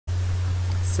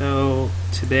So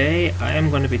today I am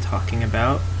going to be talking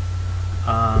about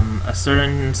a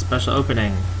certain special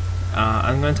opening.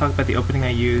 I'm going to talk about the opening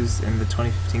I used in the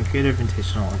 2015 Creative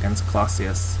Invitational against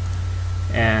Colossus.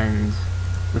 And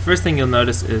the first thing you'll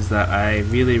notice is that I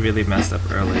really messed up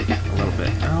early a little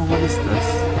bit. Oh, what is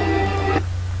this?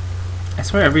 I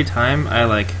swear every time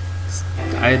I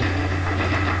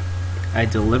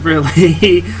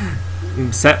deliberately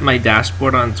set my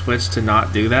dashboard on Twitch to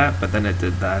not do that, but then it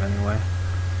did that anyway.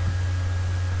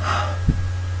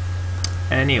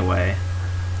 Anyway,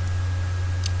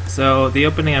 so the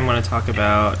opening I'm going to talk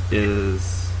about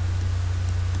is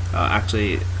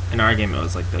actually in our game it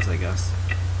was like this, I guess.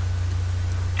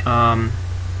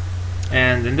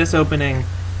 And in this opening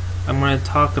I'm going to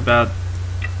talk about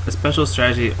a special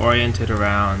strategy oriented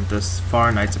around this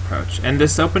far knights approach. And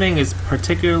this opening is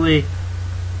particularly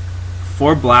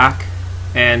for black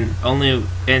and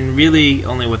really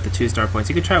only with the 2-star points.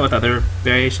 You could try it with other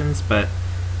variations, but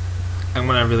I'm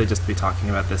going to really just be talking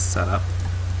about this setup.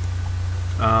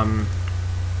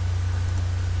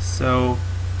 So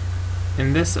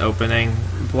in this opening,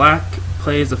 black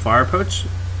plays a far approach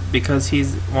because he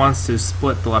wants to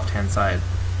split the left-hand side.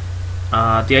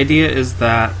 The idea is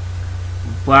that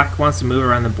black wants to move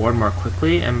around the board more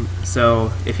quickly, and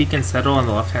so if he can settle on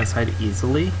the left-hand side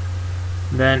easily,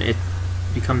 then it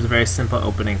becomes a very simple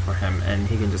opening for him, and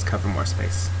he can just cover more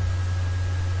space.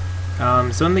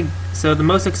 So the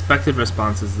most expected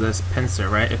response is this pincer,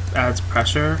 right? It adds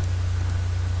pressure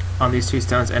on these two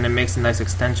stones, and it makes a nice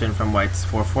extension from white's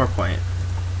 4-4 point.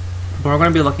 But we're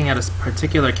going to be looking at a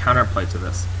particular counterplay to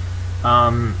this.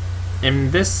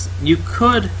 In this, you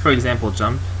could, for example,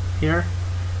 jump here,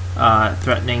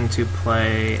 threatening to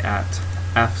play at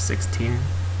f16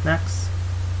 next.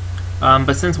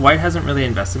 But since white hasn't really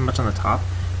invested much on the top,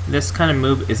 this kind of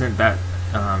move isn't that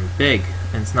big,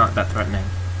 and it's not that threatening.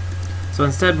 So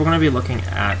instead, we're going to be looking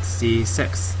at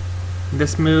c6.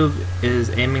 This move is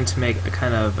aiming to make a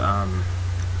kind of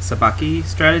sabaki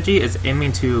strategy. It's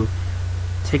aiming to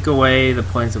take away the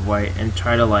points of white and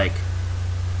try to,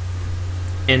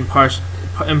 in part,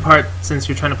 since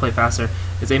you're trying to play faster,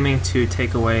 it's aiming to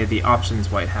take away the options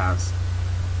white has.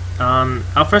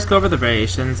 I'll first go over the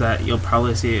variations that you'll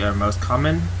probably see are most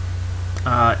common.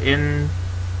 In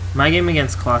my game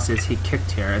against Colossus, he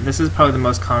kicked here, and this is probably the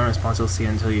most common response you'll see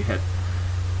until you hit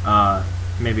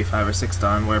maybe 5 or 6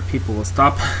 dawn, where people will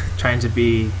stop trying to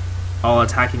be all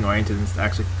attacking oriented and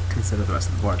actually consider the rest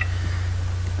of the board.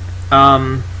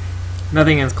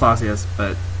 Nothing against Colossus,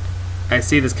 but I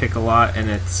see this kick a lot, and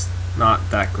it's not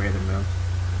that great a move.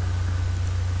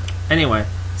 Anyway,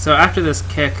 so after this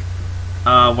kick,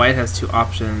 white has 2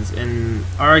 options. In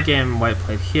our game, white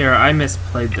played here. I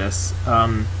misplayed this.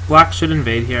 Black should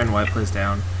invade here, and white plays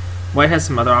down. White has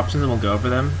some other options, and we'll go over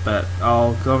them, but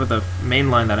I'll go over the main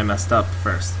line that I messed up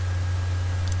first.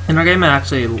 In our game, I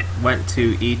actually went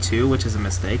to e2, which is a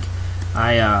mistake.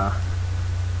 I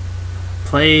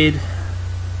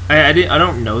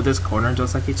don't know this corner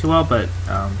just like e2 well, but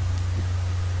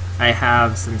I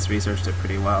have since researched it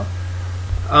pretty well.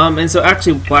 And so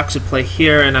actually black should play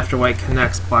here, and after white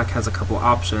connects, black has a couple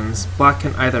options. Black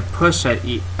can either push at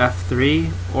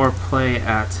f3 or play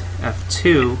at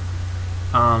f2.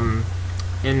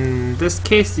 In this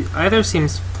case, either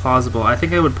seems plausible. I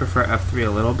think I would prefer f3 a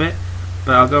little bit,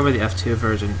 but I'll go over the f2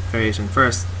 variation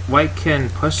first. White can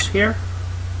push here.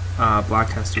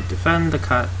 Black has to defend the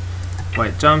cut.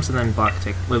 White jumps, and then black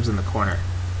lives in the corner.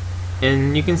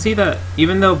 And you can see that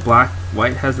even though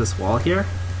white has this wall here,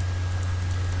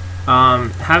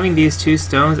 having these 2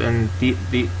 stones and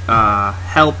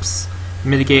helps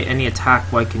mitigate any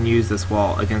attack white can use this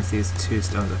wall against these 2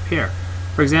 stones up here.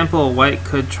 For example, white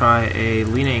could try a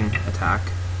leaning attack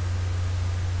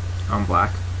on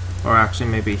black, or actually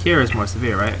maybe here is more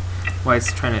severe, right?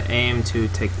 White's trying to aim to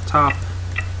take the top,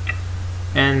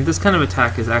 and this kind of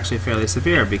attack is actually fairly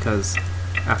severe because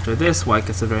after this, white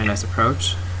gets a very nice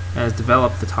approach and has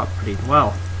developed the top pretty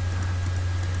well.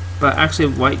 But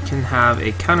actually, white can have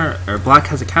a counter, or black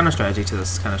has a counter strategy to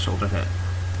this kind of shoulder hit.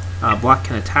 Black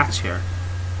can attach here.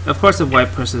 Of course, if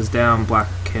white pushes down, black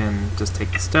can just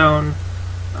take the stone.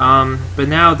 But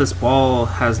now this wall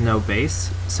has no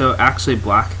base, so actually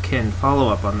black can follow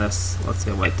up on this. Let's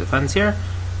say white defends here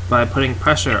by putting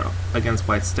pressure against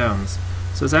white's stones.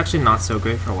 So it's actually not so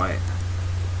great for white.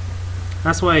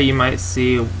 That's why you might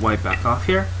see white back off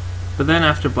here. But then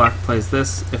after black plays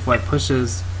this, if white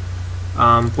pushes,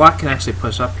 black can actually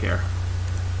push up here.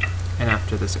 And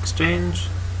after this exchange,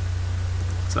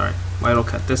 white will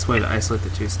cut this way to isolate the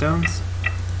 2 stones.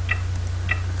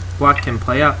 Black can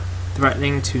play up,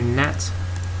 threatening to net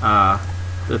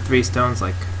the 3 stones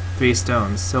like 3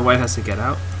 stones, so white has to get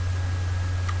out,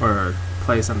 or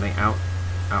play something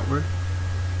outward,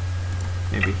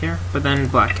 maybe here, but then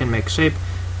black can make shape,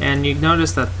 and you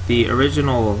notice that the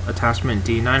original attachment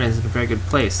D9 is in a very good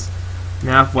place.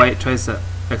 Now if white tries to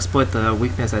exploit the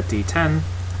weakness at D10,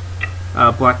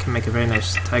 black can make a very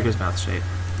nice tiger's mouth shape.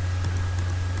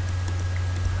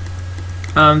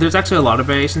 There's actually a lot of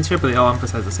variations here, but they all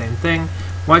emphasize the same thing.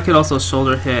 White could also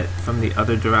shoulder hit from the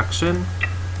other direction,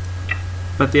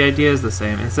 but the idea is the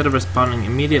same. Instead of responding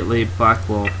immediately, black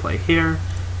will play here.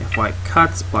 If white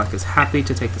cuts, black is happy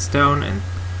to take the stone, and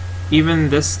even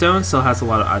this stone still has a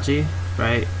lot of aji,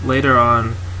 right? Later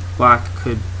on, black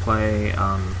could play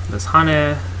this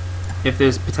hane. If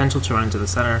there's potential to run into the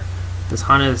center, this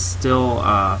hane is still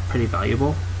pretty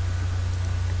valuable.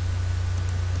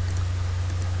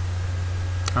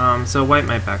 So white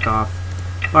might back off.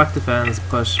 Black defends,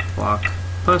 push, block,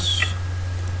 push,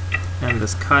 and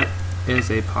this cut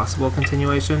is a possible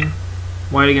continuation.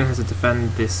 White again has to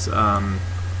defend this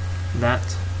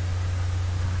net.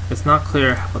 It's not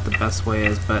clear what the best way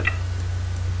is, but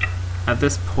at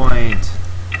this point,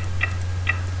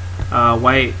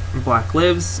 white and black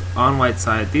lives on white's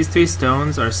side. These 3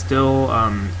 stones are still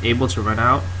able to run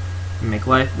out and make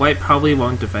life. White probably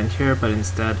won't defend here, but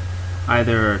instead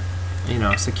either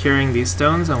securing these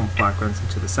stones and black runs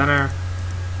into the center.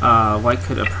 White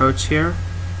could approach here,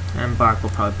 and black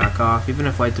will probably back off. Even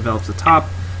if white develops the top,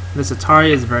 this Atari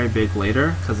is very big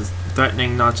later because it's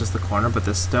threatening not just the corner but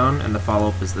this stone, and the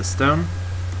follow-up is this stone.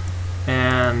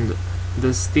 And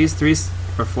these 3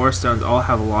 or 4 stones all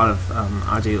have a lot of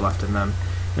aji left in them.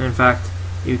 And in fact,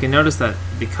 you can notice that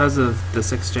because of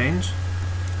this exchange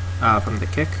from the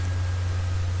kick,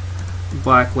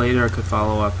 black later could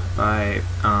follow up by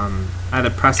either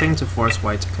pressing to force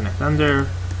white to connect under,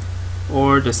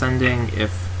 or descending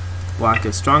if black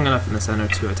is strong enough in the center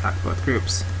to attack both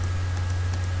groups.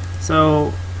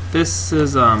 So this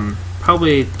is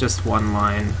probably just one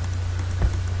line.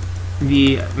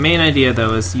 The main idea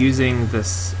though is using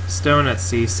this stone at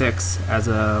C6 as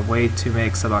a way to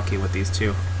make sabaki with these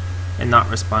 2, and not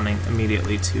responding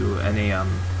immediately to any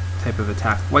type of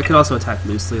attack. White could also attack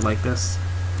loosely like this,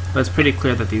 but it's pretty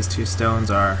clear that these 2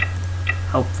 stones are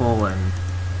helpful in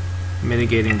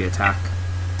mitigating the attack.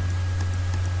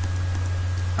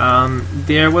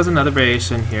 There was another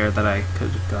variation here that I could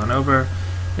have gone over.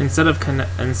 Instead of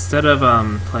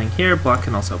playing here, black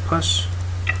can also push.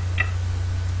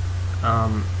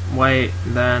 White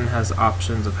then has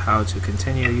options of how to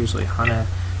continue, usually hane,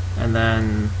 and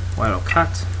then white will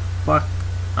cut. Black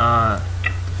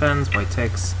defends, white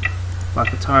takes, black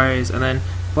ataris, and then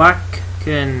black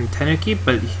can tenor keep,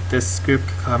 but this group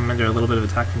can come under a little bit of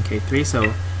attack from K3,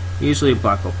 so usually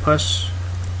black will push,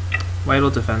 white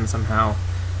will defend somehow.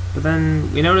 But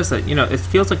then we notice that, it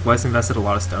feels like white's invested a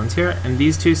lot of stones here, and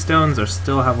these 2 stones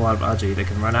still have a lot of aji. They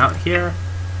can run out here,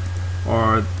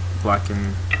 or black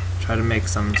can try to make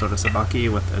some sort of sabaki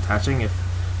with attaching if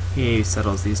he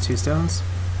settles these 2 stones.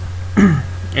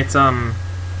 It's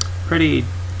pretty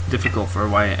difficult for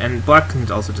white, and black can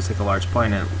also just take a large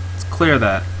point, and it's clear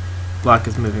that black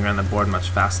is moving around the board much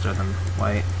faster than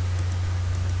white.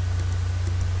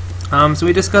 So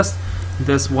we discussed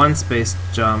this one space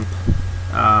jump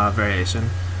variation.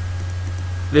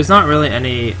 There's not really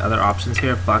any other options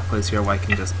here. If black plays here, white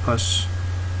can just push.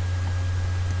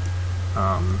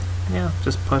 Yeah,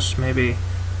 just push maybe.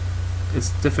 It's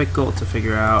difficult to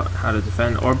figure out how to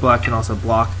defend, or black can also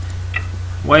block.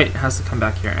 White has to come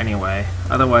back here anyway,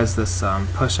 otherwise this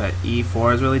push at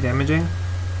E4 is really damaging.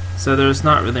 So there's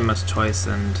not really much choice,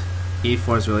 and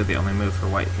E4 is really the only move for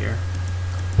white here.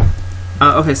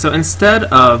 Okay, so instead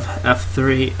of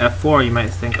F4, you might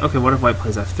think, okay, what if white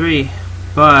plays F3?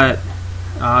 But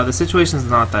the situation is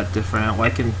not that different.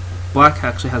 Black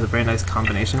actually has a very nice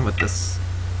combination with this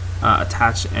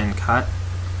attach and cut.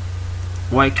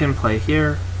 White can play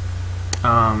here,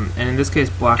 and in this case,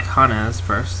 black hanes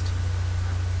first.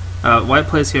 White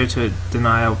plays here to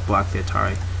deny black the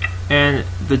Atari. And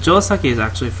the Joseki is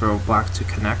actually for black to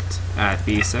connect at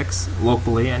B6,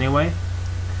 locally anyway.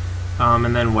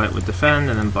 And then white would defend,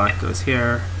 and then black goes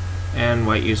here, and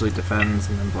white usually defends,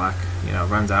 and then black,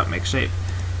 runs out, makes shape.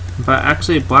 But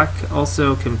actually, black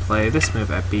also can play this move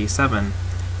at B7.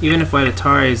 Even if white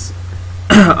Ataris,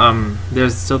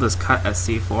 there's still this cut at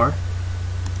C4,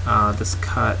 this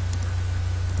cut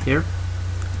here,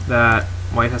 that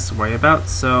white has to worry about,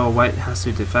 so white has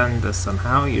to defend this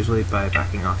somehow, usually by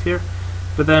backing off here.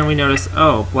 But then we notice,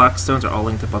 oh, black stones are all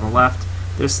linked up on the left.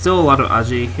 There's still a lot of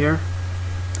aji here.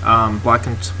 Black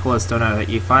can pull a stone out at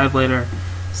E5 later,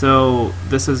 so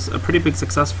this is a pretty big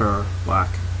success for black.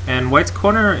 And white's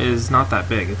corner is not that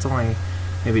big. It's only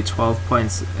maybe 12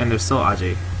 points, and there's still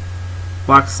aji.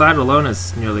 Black's side alone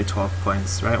is nearly 12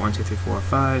 points, right? 1, 2, 3, 4,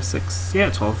 5, 6, yeah,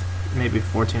 12, maybe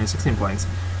 14 or 16 points.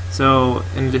 So,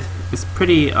 and it's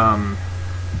pretty,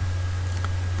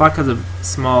 Black has a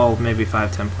small, maybe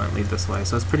 5-10 point lead this way,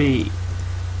 so it's pretty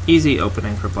easy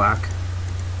opening for Black.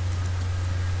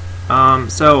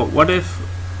 So what if,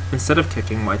 instead of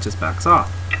kicking, White just backs off?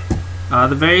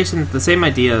 The same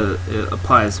idea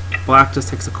applies. Black just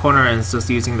takes a corner and is just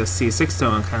using the c6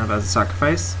 stone kind of as a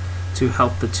sacrifice to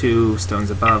help the 2 stones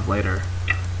above later.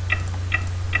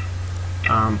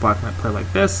 Black might play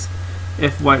like this.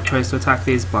 If White tries to attack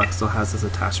these, Black still has this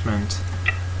attachment.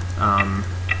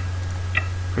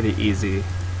 Pretty easy.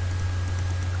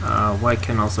 White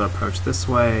can also approach this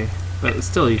way, but it's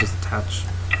still, you just attach,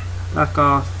 back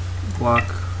off,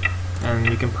 block, and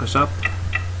you can push up.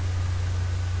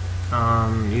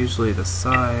 Usually this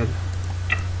side.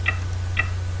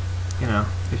 You know,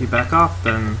 if you back off,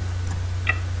 then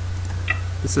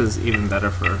this is even better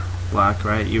for Black,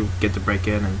 right? You get to break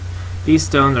in, and these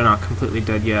stones are not completely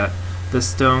dead yet. This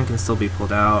stone can still be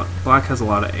pulled out. Black has a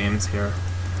lot of aims here.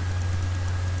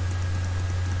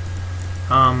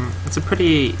 It's a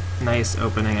pretty nice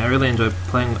opening. I really enjoy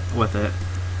playing with it.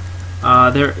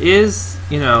 There is,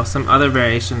 you know, some other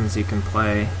variations you can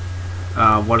play.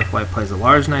 What if White plays a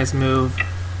large nice move?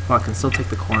 Black can still take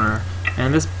the corner. And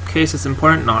in this case, it's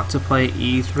important not to play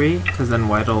e3, because then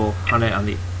White will hunt it on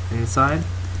the inside.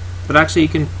 But actually, you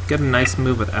can get a nice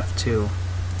move with f2.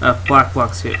 If Black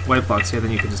blocks here, White blocks here,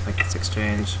 then you can just make this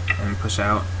exchange and push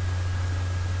out.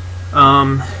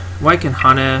 White can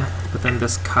hane, but then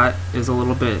this cut is a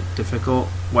little bit difficult.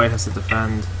 White has to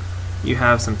defend. You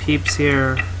have some peeps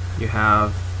here. You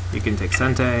can take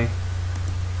sente.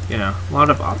 You know, a lot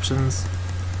of options.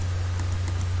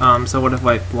 So what if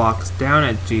White blocks down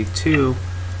at g2?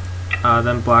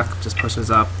 Then Black just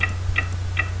pushes up,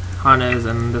 hanes,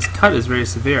 and this cut is very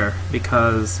severe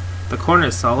because the corner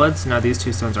is solid. So now these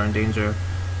 2 stones are in danger.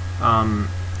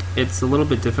 It's a little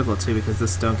bit difficult too because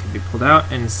this stone can be pulled out,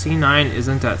 and c9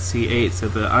 isn't at c8, so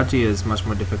the aji is much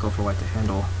more difficult for White to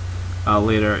handle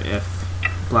later if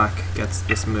Black gets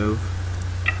this move.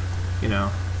 You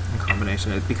know, in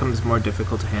combination, it becomes more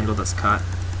difficult to handle this cut.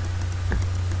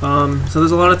 So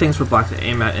there's a lot of things for Black to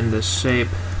aim at in this shape.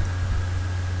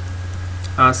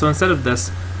 So instead of this,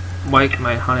 White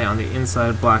might hane on the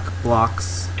inside. Black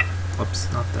blocks.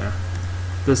 Whoops, not there.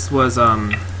 This was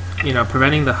you know,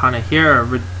 preventing the hane here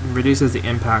reduces the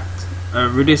impact,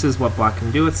 reduces what Black can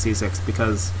do with c6,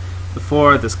 because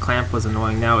before this clamp was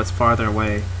annoying, now it's farther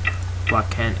away.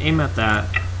 Black can't aim at that,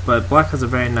 but Black has a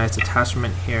very nice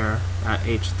attachment here at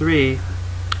h3.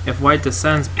 If White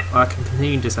descends, Black can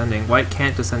continue descending. White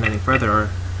can't descend any further, or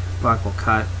Black will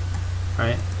cut,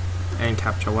 right, and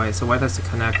capture White. So White has to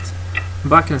connect.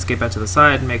 Black can escape out to the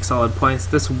side, make solid points.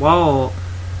 This wall,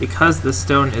 because this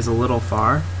stone is a little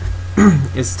far,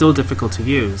 is still difficult to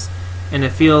use, and it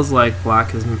feels like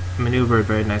Black has maneuvered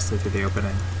very nicely through the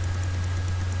opening.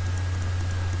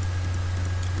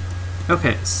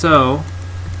 Okay, so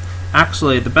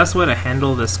actually the best way to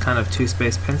handle this kind of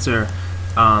 2-space pincer,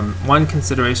 one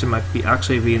consideration might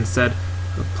be instead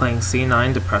of playing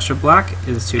c9 to pressure Black,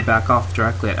 is to back off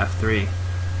directly at f3.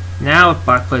 Now if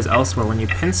Black plays elsewhere, when you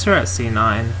pincer at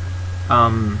c9,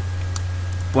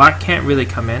 Black can't really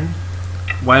come in.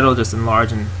 White will just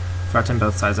enlarge and threaten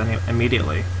both sides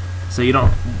immediately. So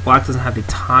Black doesn't have the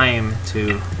time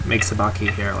to make sabaki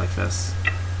here like this.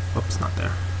 Whoops, not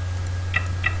there.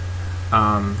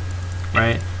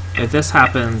 Right? If this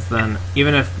happens, then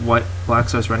even if Black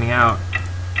starts running out,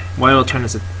 White will turn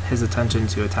his attention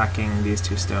to attacking these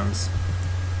 2 stones.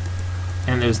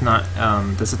 And there's not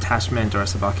this attachment or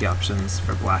sabaki options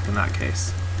for Black in that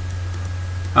case.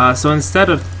 So instead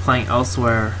of playing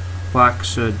elsewhere, Black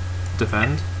should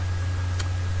defend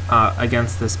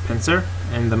against this pincer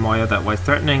and the moya that White's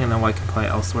threatening, and then White can play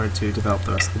elsewhere to develop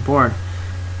the rest of the board.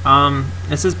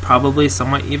 This is probably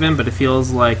somewhat even, but it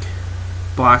feels like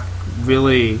Black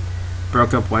really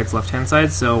broke up White's left-hand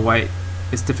side, so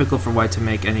it's difficult for White to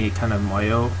make any kind of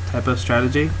moyo type of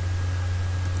strategy.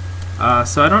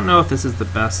 So I don't know if this is the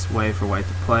best way for White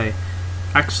to play.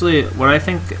 Actually, what I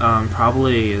think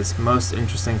probably is most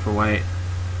interesting for White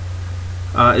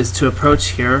is to approach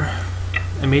here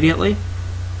immediately.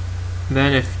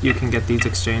 Then if you can get these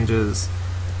exchanges,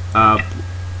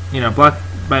 you know, Black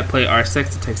might play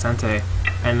r6 to take sente,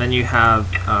 and then you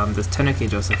have this tenuki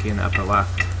joseki in the upper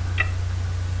left.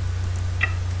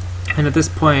 And at this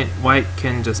point, White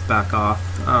can just back off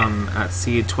at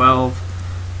c12,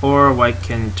 or White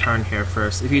can turn here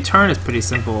first. If you turn, it's pretty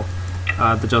simple.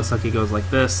 The joseki goes like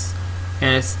this,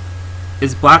 and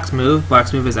is black's move.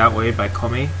 Black's move is outweighed by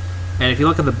komi. And if you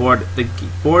look at the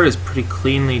board is pretty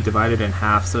cleanly divided in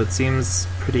half, so it seems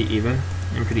pretty even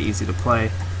and pretty easy to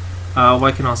play.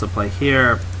 White can also play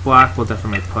here. Black will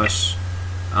definitely push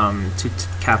to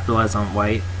capitalize on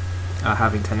white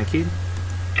having Tenuki.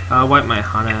 White might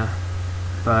Hana,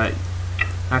 but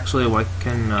actually white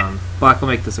can black will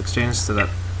make this exchange so that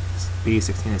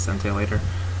b16 is sente later.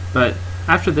 But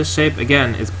after this shape,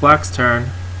 again, it's black's turn,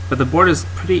 but the board is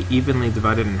pretty evenly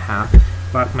divided in half.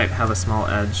 Black might have a small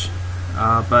edge,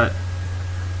 but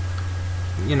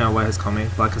you know, white has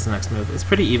komi, black has the next move. It's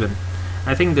pretty even.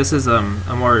 I think this is a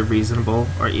more reasonable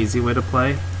or easy way to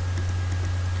play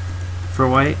for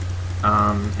white,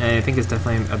 and I think it's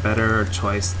definitely a better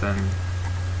choice than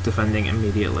defending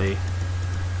immediately.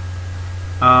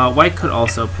 White could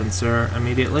also pincer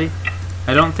immediately.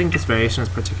 I don't think this variation is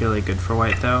particularly good for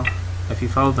white though, if you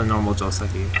follow the normal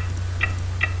joseki.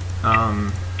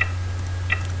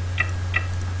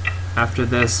 After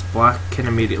this, black can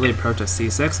immediately approach a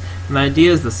c6, and the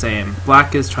idea is the same.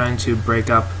 Black is trying to break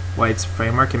up white's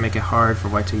framework and make it hard for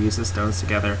white to use his stones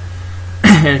together.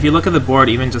 And if you look at the board,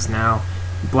 even just now,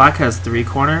 black has 3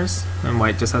 corners and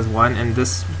white just has 1, and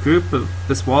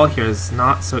this wall here is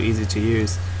not so easy to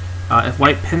use. If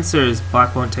white pincers,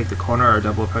 black won't take the corner or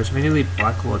double approach immediately,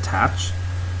 black will attach.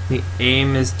 The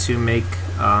aim is to make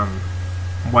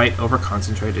white over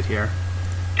concentrated here.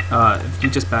 If you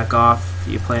just back off,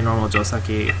 you play normal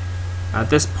joseki. At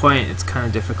this point, it's kind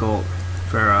of difficult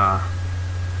for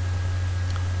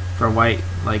white.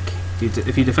 Like,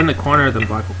 if you defend the corner, then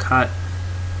black will cut.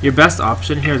 Your best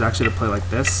option here is actually to play like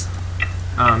this.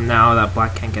 Now that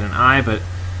black can't get an eye, but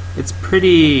it's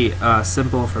pretty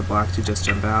simple for black to just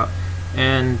jump out.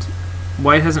 And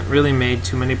white hasn't really made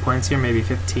too many points here, maybe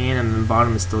 15, and the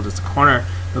bottom is still just a corner.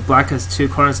 But black has 2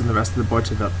 corners and the rest of the board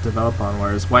to develop on,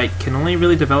 whereas white can only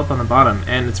really develop on the bottom.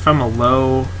 And it's from a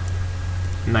low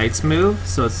knight's move,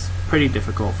 so it's pretty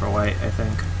difficult for white, I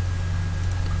think.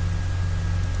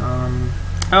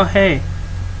 Oh hey!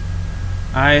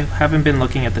 I haven't been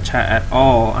looking at the chat at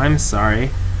all. I'm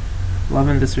sorry.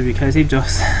 Loving this review. Can I see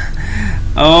Joe's?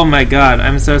 Oh my god,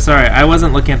 I'm so sorry. I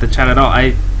wasn't looking at the chat at all.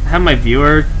 I had my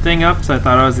viewer thing up, so I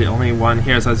thought I was the only one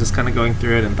here, so I was just kind of going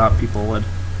through it and thought people would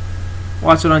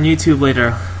watch it on YouTube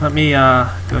later. Let me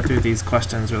go through these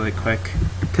questions really quick,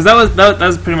 because that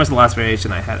was pretty much the last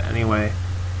variation I had anyway.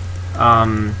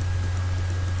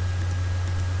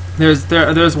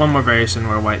 There's one more variation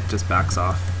where white just backs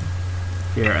off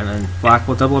here, and then black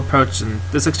will double approach, and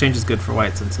this exchange is good for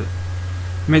white since it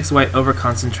makes white over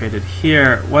concentrated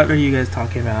here. What are you guys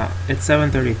talking about? It's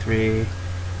 7:33.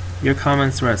 Your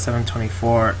comments were at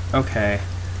 7:24. Okay.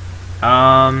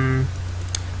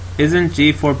 Isn't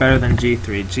G4 better than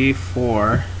G3?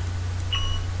 G4.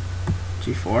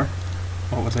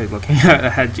 What was I looking at? I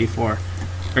had G4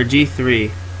 or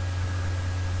G3.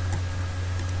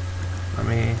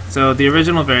 So the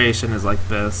original variation is like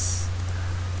this.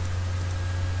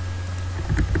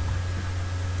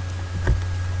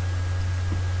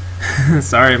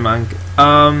 Sorry, Monk.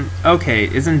 Okay,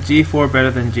 isn't G4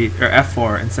 better than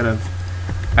F4 instead of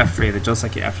F3, the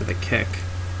joseki after the kick?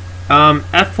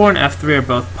 F4 and F3 are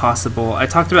both possible. I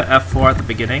talked about F4 at the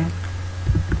beginning,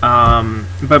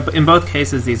 but in both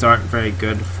cases these aren't very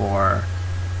good for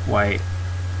white.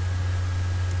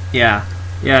 Yeah,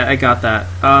 I got that.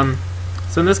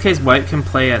 So in this case, white can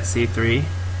play at C3,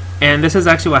 and this is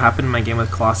actually what happened in my game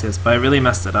with Colossus, but I really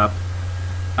messed it up.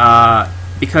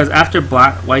 Because after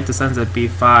white descends at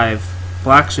B5,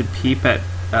 black should peep at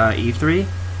E3.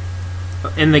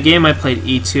 In the game I played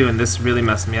E2, and this really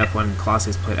messed me up when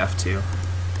Colossus played F2.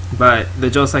 But the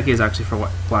joseki is actually for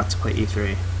black to play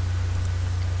E3.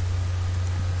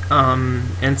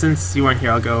 And since you weren't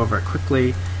here, I'll go over it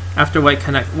quickly. After white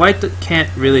can't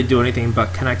really do anything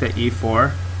but connect at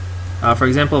E4. For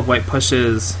example, if white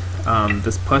pushes,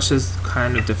 this push is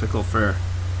kind of difficult for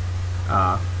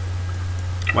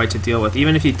white to deal with.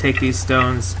 Even if you take these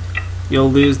stones, you'll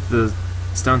lose the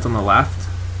stones on the left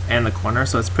and the corner,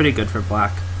 so it's pretty good for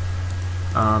black.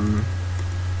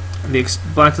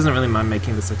 Black doesn't really mind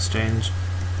making this exchange.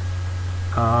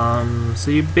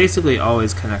 So you basically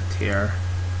always connect here.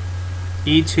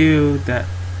 E2,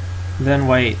 then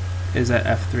white is at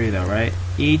F3 though, right?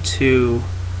 E2.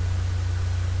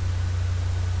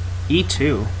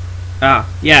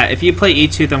 Yeah, if you play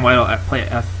E2, then white will play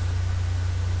F.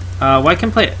 White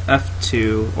can play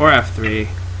F2 or F3.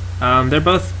 They're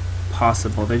both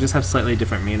possible. They just have slightly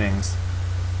different meanings.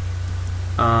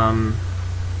 But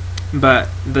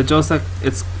the joseki,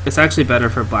 it's actually better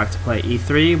for black to play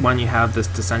E3 when you have this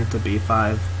descent to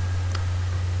B5.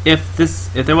 if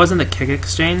there wasn't the kick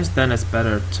exchange, then it's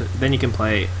better to, then you can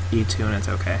play e2 and it's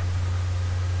okay.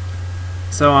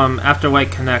 So after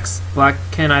white connects, black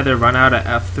can either run out at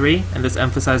f3, and this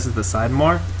emphasizes the side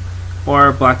more,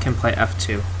 or black can play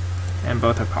f2, and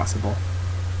both are possible.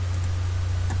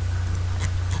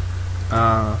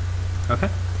 Okay.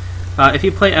 If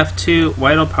you play f2,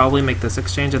 white will probably make this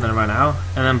exchange and then run out,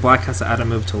 and then black has to add a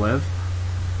move to live.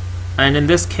 And in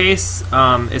this case,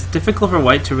 it's difficult for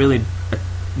white to really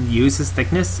use his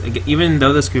thickness, even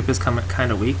though this group is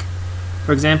kind of weak.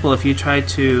 For example, if you try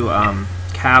to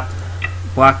cap,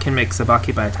 black can make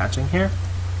sabaki by attaching here.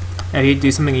 And if you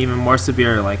do something even more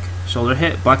severe like shoulder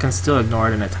hit, black can still ignore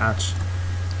it and attach.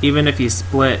 Even if you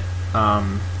split,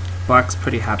 black's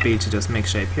pretty happy to just make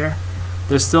shape here.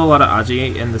 There's still a lot of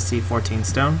aji in the c14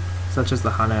 stone, such as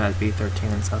the hana at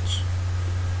b13 and such.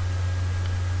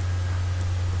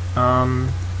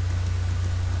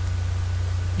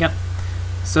 Yep.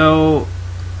 So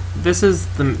this is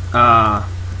the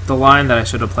line that I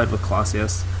should have played with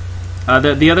Clausius.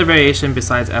 The other variation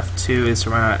besides f2 is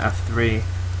to run out at f3,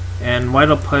 and white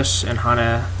will push and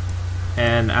hana,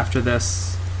 and after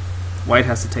this, white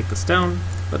has to take the stone,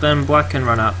 but then black can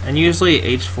run up. And usually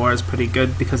h4 is pretty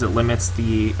good because it limits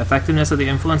the effectiveness of the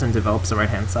influence and develops the right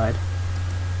hand side.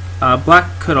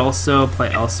 Black could also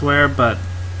play elsewhere, but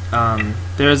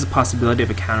there is a possibility of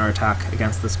a counterattack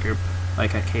against this group,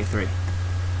 like at k3.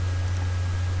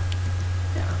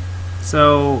 Yeah.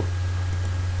 So,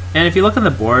 and if you look on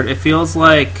the board, it feels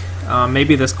like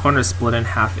maybe this corner is split in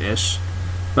half-ish,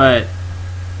 but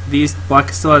black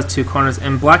still has two corners,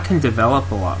 and black can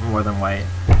develop a lot more than white.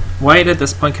 White at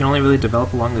this point can only really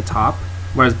develop along the top,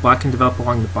 whereas black can develop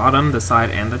along the bottom, the side,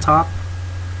 and the top.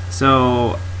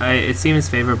 So it seems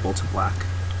favorable to black.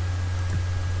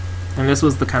 And this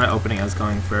was the kind of opening I was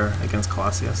going for against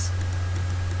Clausius.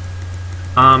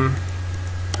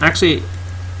 Actually,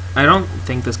 I don't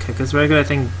think this kick is very good. I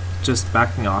think just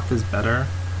backing off is better.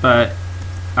 But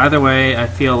either way, I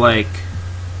feel like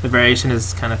the variation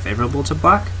is kind of favorable to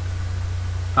black.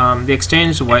 The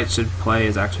exchange white should play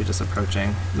is actually just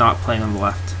approaching, not playing on the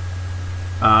left.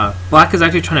 Black is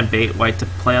actually trying to bait white to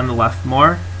play on the left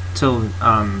more to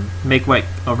make white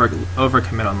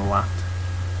overcommit on the left.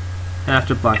 And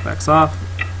after black backs off,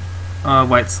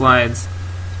 white slides.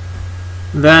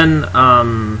 Then,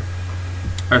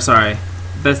 or sorry,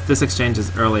 this exchange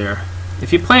is earlier.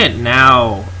 If you play it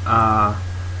now,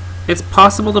 it's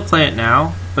possible to play it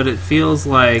now, but it feels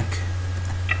like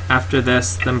after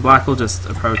this, then black will just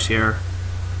approach here,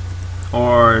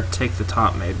 or take the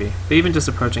top maybe. But even just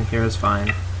approaching here is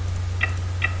fine.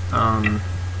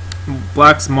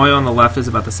 Black's moyo on the left is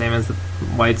about the same as the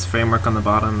white's framework on the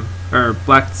bottom. Or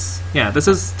black's, yeah, this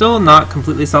is still not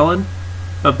completely solid,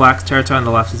 but black's territory on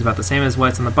the left is about the same as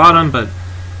white's on the bottom, but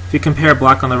if you compare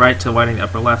black on the right to white in the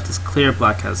upper left, it's clear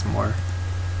black has more.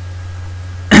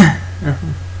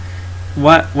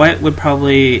 White would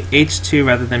probably h2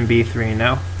 rather than b3,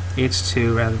 no?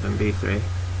 h2 rather than b3.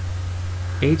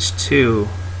 h2.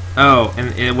 Oh,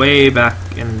 and way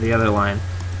back in the other line.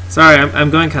 Sorry, I'm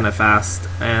going kind of fast,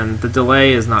 and the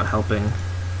delay is not helping.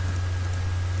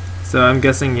 So I'm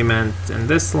guessing you meant in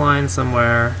this line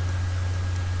somewhere.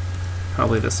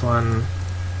 Probably this one.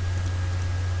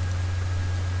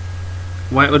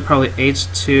 White would probably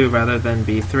h2 rather than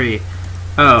b3.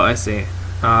 Oh, I see.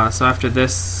 So after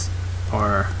this,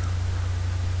 or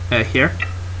here,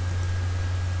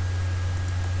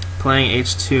 playing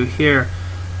h2 here,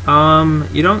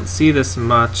 you don't see this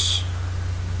much.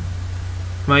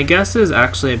 My guess is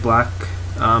actually black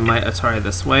might Atari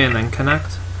this way and then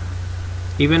connect.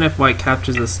 Even if white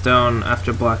captures the stone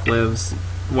after black lives,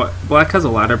 black has a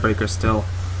ladder breaker still.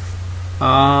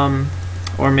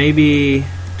 Or maybe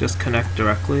just connect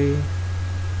directly.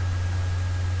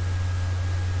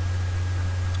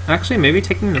 Actually, maybe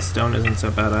taking the stone isn't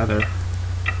so bad either.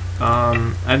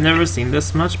 I've never seen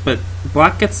this much, but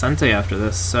black gets sente after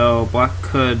this, so black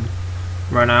could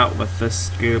run out with this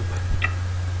group.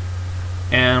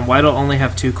 And white will only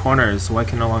have two corners, so white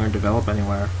can no longer develop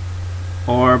anywhere.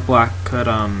 Or black could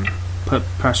put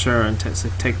pressure and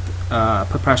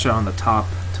put pressure on the top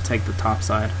to take the top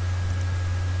side.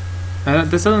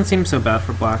 This doesn't seem so bad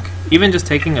for black. Even just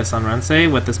taking a Sanranse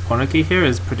with this Ponoki here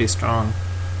is pretty strong.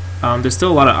 There's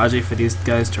still a lot of aji for these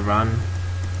guys to run,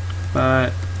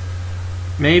 but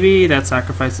maybe that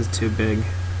sacrifice is too big.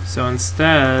 So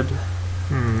instead,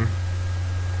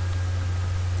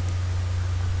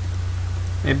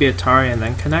 maybe Atari and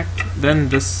then connect. Then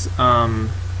this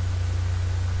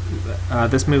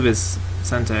this move is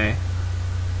sente,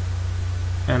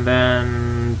 and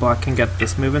then black can get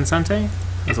this move in sente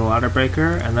as a ladder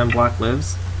breaker, and then black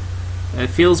lives. It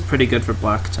feels pretty good for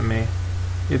black to me,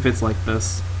 if it's like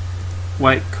this.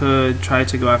 White could try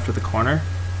to go after the corner.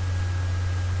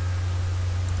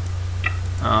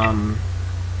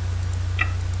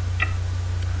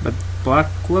 But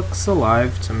black looks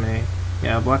alive to me.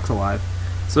 Yeah, black's alive.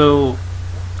 So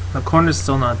the corner's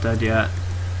still not dead yet.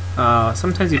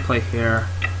 Sometimes you play here,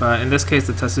 but in this case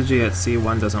the tesuji at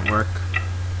c1 doesn't work.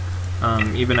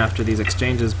 Even after these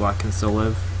exchanges, black can still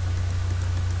live.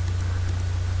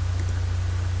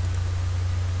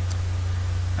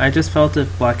 I just felt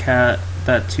if black had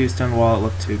that 2-stone wall, it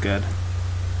looked too good.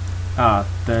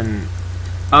 Then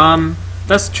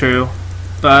that's true,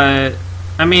 but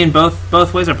I mean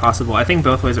both ways are possible. I think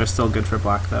both ways are still good for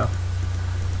black though.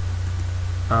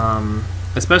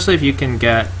 Especially if you can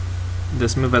get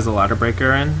this move as a ladder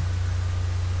breaker in.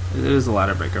 It is a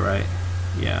ladder breaker, right?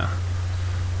 Yeah.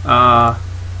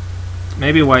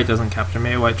 Maybe white doesn't capture.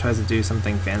 Maybe white tries to do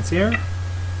something fancier.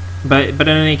 But in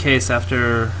any case,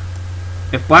 after,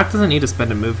 if black doesn't need to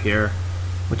spend a move here,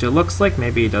 which it looks like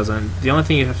maybe he doesn't, the only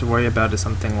thing you have to worry about is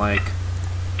something like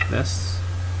this.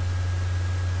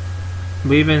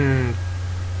 Even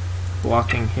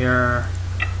blocking here.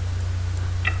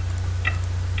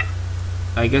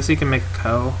 I guess you can make a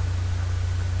ko.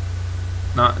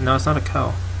 No, it's not a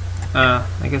ko.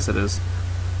 I guess it is.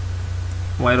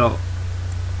 White'll,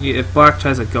 if black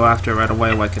tries to go after it right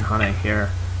away, white can hane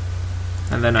here,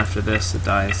 and then after this it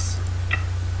dies.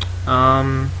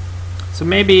 So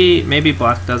maybe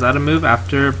black does add a move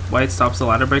after white stops the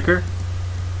ladder breaker.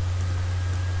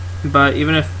 But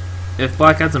even if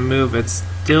black adds a move, it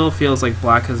still feels like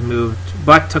black has moved.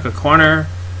 Black took a corner.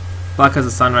 Black has a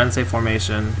Sanrense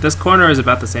formation. This corner is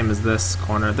about the same as this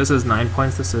corner. This is 9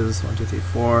 points. This is 1, 2, 3,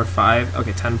 4, 5.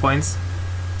 Okay, 10 points.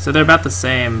 So they're about the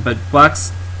same, but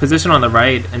black's position on the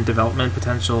right and development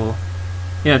potential,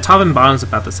 yeah, top and bottom's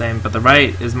about the same, but the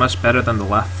right is much better than the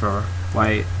left for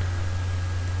white.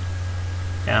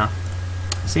 Yeah,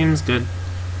 seems good.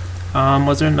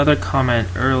 Was there another comment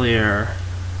earlier?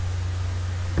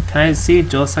 Can I see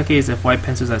Joseki if white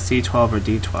pincers at c12 or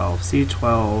d12?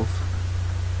 c12.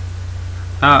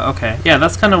 Okay. Yeah,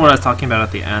 that's kind of what I was talking about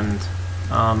at the end.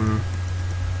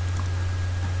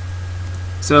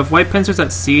 So if white pincers at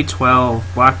c12,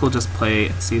 black will just play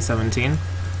c17.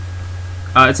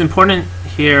 It's important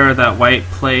here that white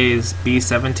plays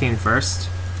b17 first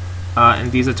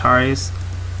in these Ataris.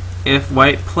 If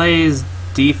white plays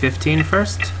d15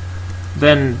 first,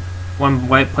 then when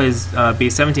white plays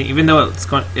b17, even though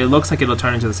it looks like it'll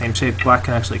turn into the same shape, black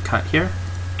can actually cut here.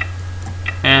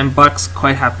 And black's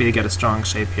quite happy to get a strong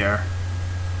shape here.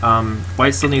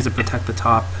 White still needs to protect the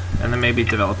top and then maybe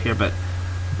develop here, but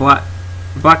black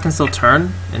can still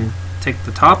turn and take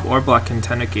the top, or black can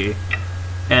tenuki,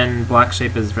 and black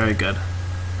shape is very good.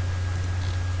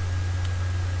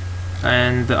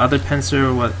 And the other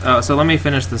pincer was... Oh, so let me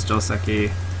finish this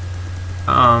Joseki.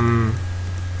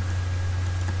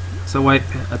 So white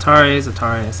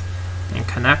Ataris, and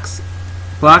connects.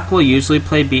 Black will usually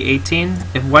play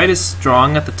b18. If white is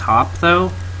strong at the top,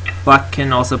 though, black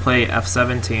can also play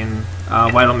f17.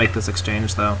 White will make this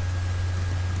exchange, though.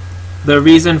 The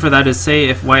reason for that is, say,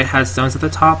 if white has stones at the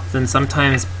top, then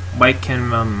sometimes white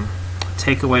can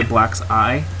take away black's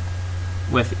eye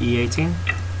with e18,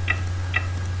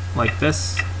 like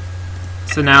this.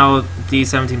 So now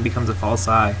d17 becomes a false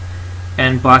eye,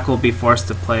 and black will be forced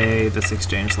to play this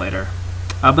exchange later.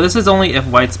 But this is only if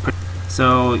white's...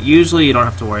 So usually you don't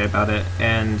have to worry about it,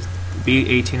 and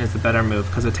b18 is the better move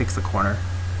because it takes the corner.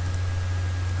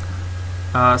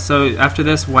 So after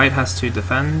this, white has to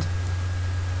defend.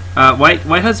 White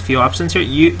has a few options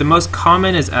here. The most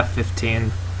common is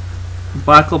f15.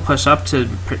 Black will push up to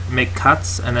make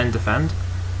cuts and then defend.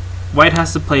 White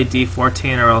has to play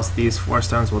d14 or else these 4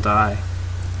 stones will die.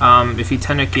 If you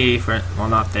tenuki, well,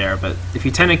 not there, but if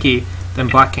you tenuki, then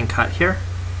black can cut here.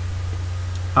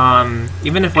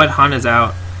 Even if white Han is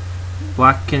out,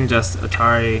 black can just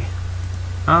Atari.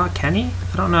 Can he?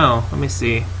 I don't know. Let me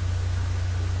see.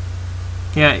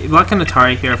 Yeah, black can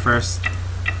Atari here first.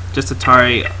 Just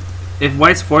Atari. If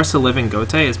white's forced to live in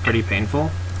Gote, it's pretty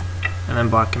painful. And then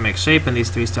black can make shape, and these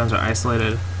 3 stones are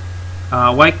isolated.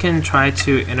 White can try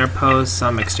to interpose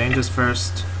some exchanges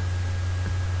first.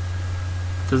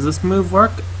 Does this move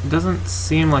work? It doesn't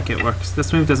seem like it works.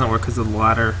 This move doesn't work because of the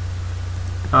ladder.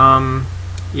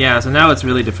 Yeah, so now it's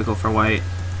really difficult for white.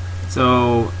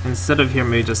 So instead of here,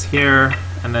 maybe just here,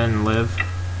 and then live.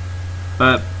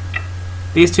 But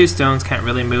these 2 stones can't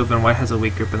really move, and white has a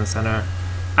weak group in the center.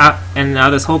 And now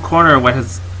this whole corner, white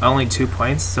has only 2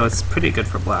 points, so it's pretty good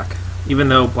for black, even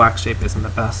though black shape isn't the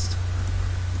best.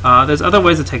 There's other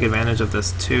ways to take advantage of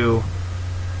this too.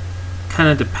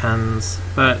 kind of depends,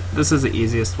 but this is the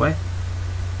easiest way.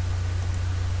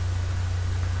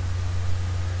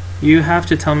 You have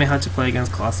to tell me how to play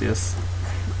against Clausius.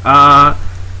 Well,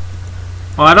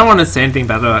 I don't want to say anything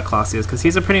bad about Clausius because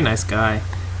he's a pretty nice guy.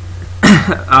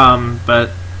 But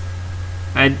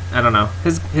I don't know.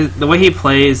 The way he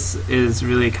plays is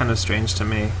really kind of strange to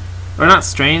me, or not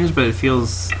strange, but it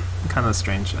feels kind of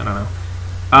strange. I don't know.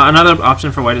 Another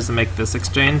option for white is to make this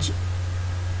exchange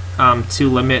to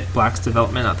limit black's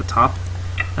development at the top,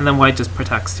 and then white just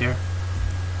protects here.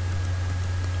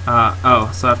 Oh,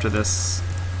 so after this,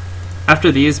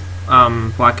 after these,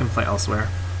 black can play elsewhere.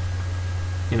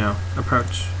 You know,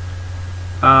 approach.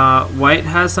 White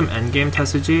has some endgame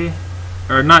Tesuji,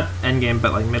 or not endgame,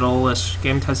 but like middle-ish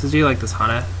game Tesuji, like this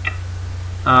Hane.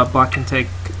 Black can take,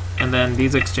 and then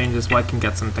these exchanges, white can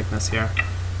get some thickness here.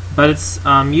 But it's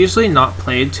usually not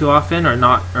played too often, or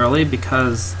not early,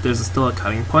 because there's still a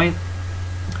cutting point,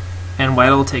 and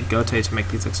white will take Gote to make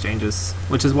these exchanges,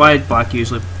 which is why black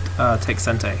usually takes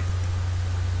Sente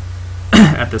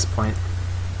at this point.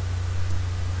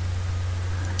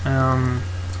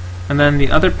 And then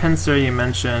the other pincer you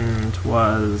mentioned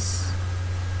was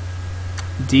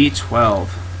D12.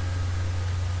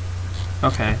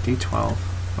 Okay, D12.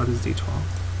 What is D12?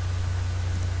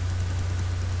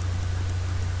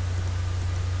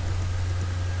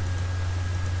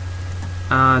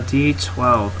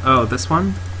 D12. Oh, this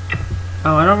one?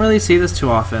 Oh, I don't really see this too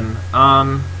often.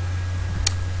 I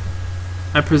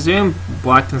presume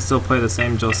black can still play the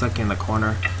same Joseki in the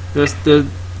corner. There's the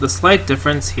slight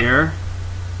difference here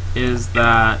is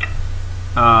that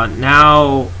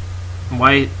now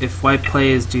if white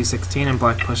plays G16 and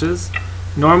black pushes,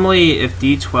 normally if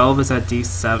D12 is at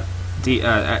D7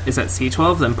 is at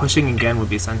C12, then pushing again would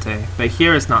be Sente. But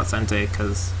here it's not Sente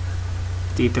because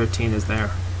D13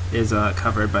 is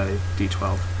covered by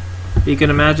D12. You can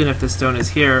imagine if this stone is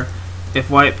here, if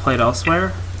white played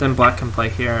elsewhere, then black can play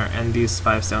here, and these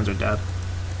 5 stones are dead.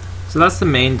 So that's the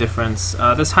main difference.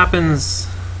 This happens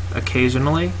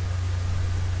occasionally.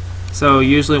 So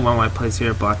usually when white plays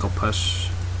here, black will push,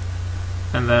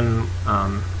 and then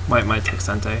white might take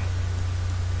Sente.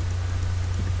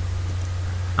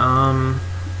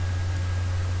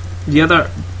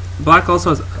 Black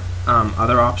also has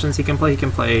other options he can play. He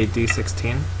can play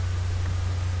D16.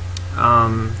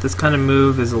 This kind of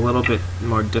move is a little bit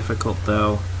more difficult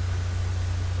though.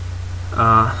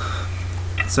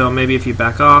 So maybe if you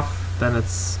back off, then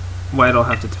it's white will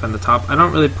have to defend the top. I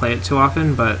don't really play it too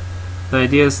often, but the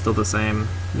idea is still the same.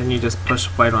 Then you just push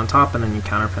white on top and then you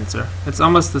counter pincer. It's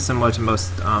almost similar to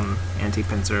most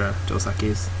anti-pincer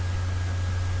Josekis.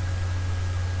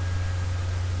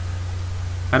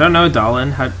 I don't know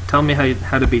Dallin. Tell me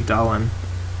how to beat Dallin.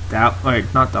 Not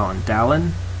Dallin.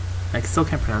 Dallin? I still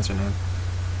can't pronounce her name.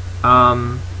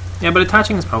 Yeah, but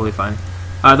attaching is probably fine.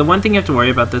 The one thing you have to worry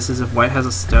about this is if white has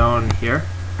a stone here,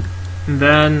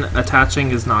 then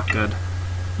attaching is not good.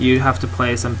 You have to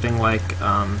play something like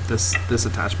this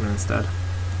attachment instead.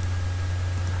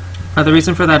 The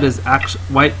reason for that is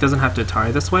white doesn't have to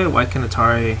Atari this way. White can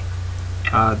Atari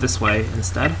this way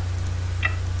instead.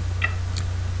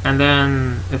 And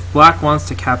then if black wants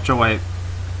to capture white,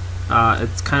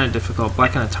 it's kind of difficult.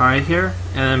 Black can Atari here,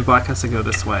 and then black has to go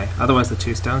this way. Otherwise the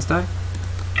 2 stones die.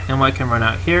 And white can run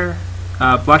out here.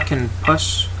 Black can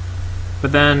push,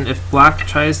 but then if black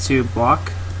tries to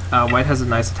block, white has a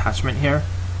nice attachment here.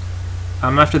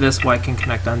 After this, white can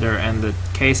connect under, and the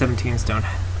K17 stone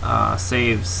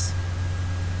saves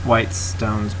white's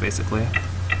stones, basically.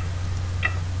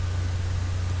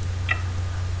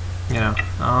 You know,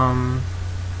 I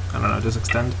don't know, just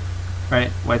extend.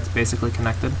 Right, white's basically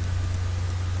connected.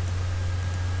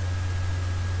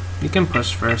 You can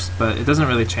push first, but it doesn't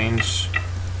really change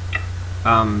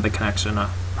the connection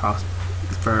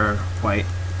for white.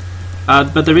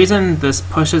 But the reason this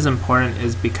push is important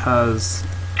is because,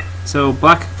 so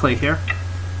black could play here,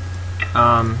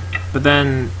 but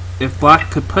then if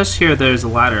black could push here, there's a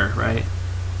ladder, right?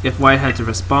 If white had to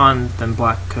respond, then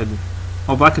black could,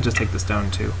 well, black could just take the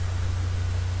stone too.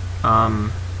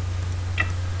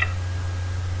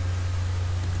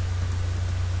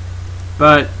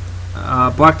 But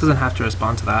black doesn't have to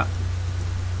respond to that.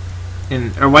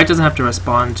 Or white doesn't have to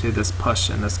respond to this push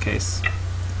in this case.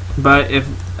 But if,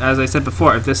 as I said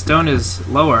before, if this stone is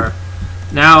lower,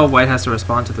 now white has to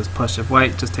respond to this push. If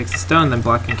white just takes the stone, then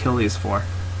black can kill these 4.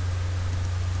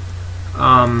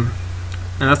 And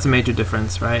that's the major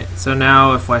difference, right? So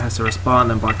now if white has to respond,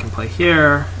 then black can play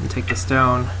here and take the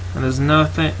stone, and there's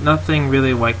nothing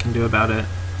really white can do about it.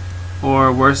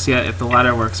 Or worse yet, if the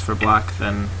ladder works for black,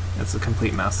 then it's a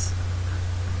complete mess.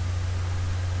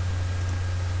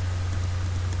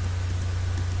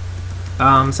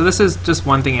 So this is just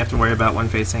one thing you have to worry about when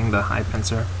facing the high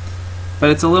pincer, but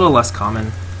it's a little less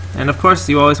common. And of course,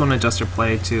 you always want to adjust your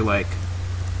play to like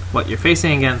what you're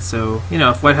facing against. So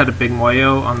if white had a big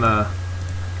moyo on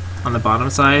the bottom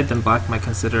side, then black might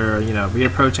consider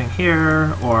reapproaching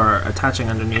here or attaching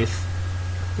underneath.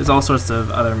 There's all sorts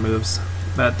of other moves,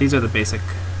 but these are the basic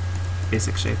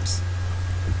shapes.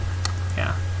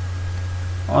 Yeah.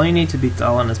 All you need to beat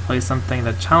Dahlin is play something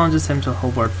that challenges him to a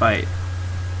whole board fight.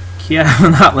 Kia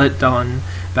will not let Dahlin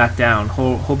back down.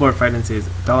 Whole board fight ensues.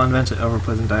 Dahlin eventually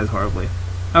overplays and dies horribly.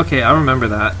 Okay, I'll remember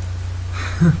that.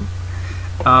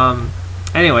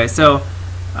 Anyway, so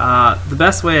the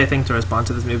best way I think to respond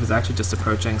to this move is actually just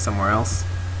approaching somewhere else.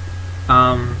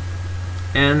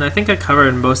 And I think I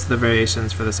covered most of the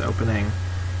variations for this opening.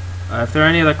 If there are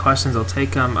any other questions, I'll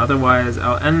take them. Otherwise,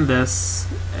 I'll end this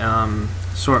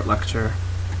short lecture.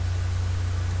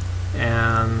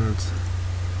 And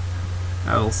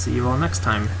I will see you all next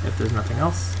time if there's nothing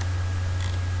else.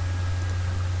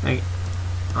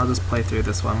 I'll just play through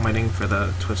this while I'm waiting for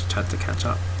the Twitch chat to catch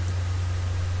up.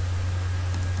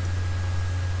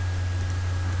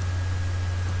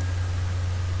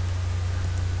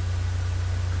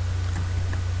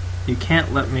 You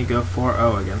can't let me go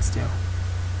 4-0 against you.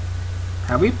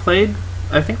 Have we played?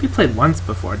 I think we played once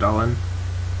before, Dahlin.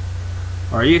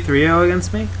 Or are you 3-0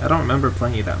 against me? I don't remember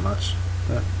playing you that much,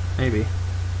 but maybe.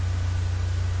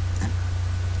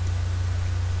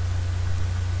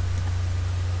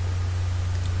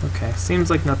 Okay, seems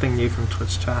like nothing new from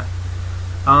Twitch chat.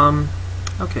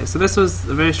 Okay, so this was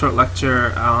a very short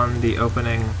lecture on the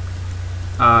opening,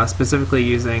 specifically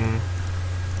using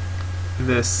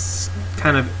this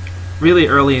kind of really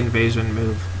early invasion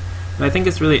move. And I think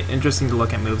it's really interesting to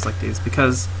look at moves like these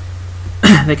because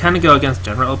they kind of go against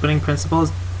general opening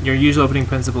principles. Your usual opening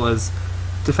principle is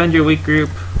defend your weak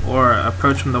group or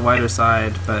approach from the wider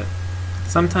side, but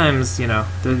sometimes, there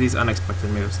are these unexpected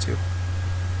moves too.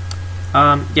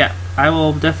 Yeah, I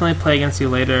will definitely play against you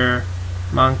later,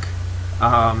 Monk.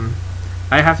 I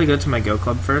have to go to my Go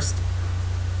Club first,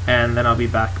 and then I'll be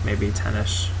back maybe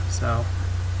 10-ish, so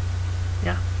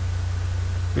yeah.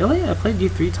 Really? I played you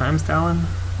 3 times, Dahlin?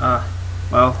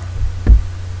 Well,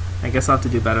 I guess I'll have to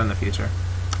do better in the future.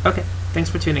 Okay, thanks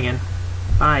for tuning in.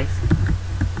 Bye.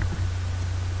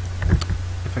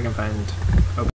 If I can find...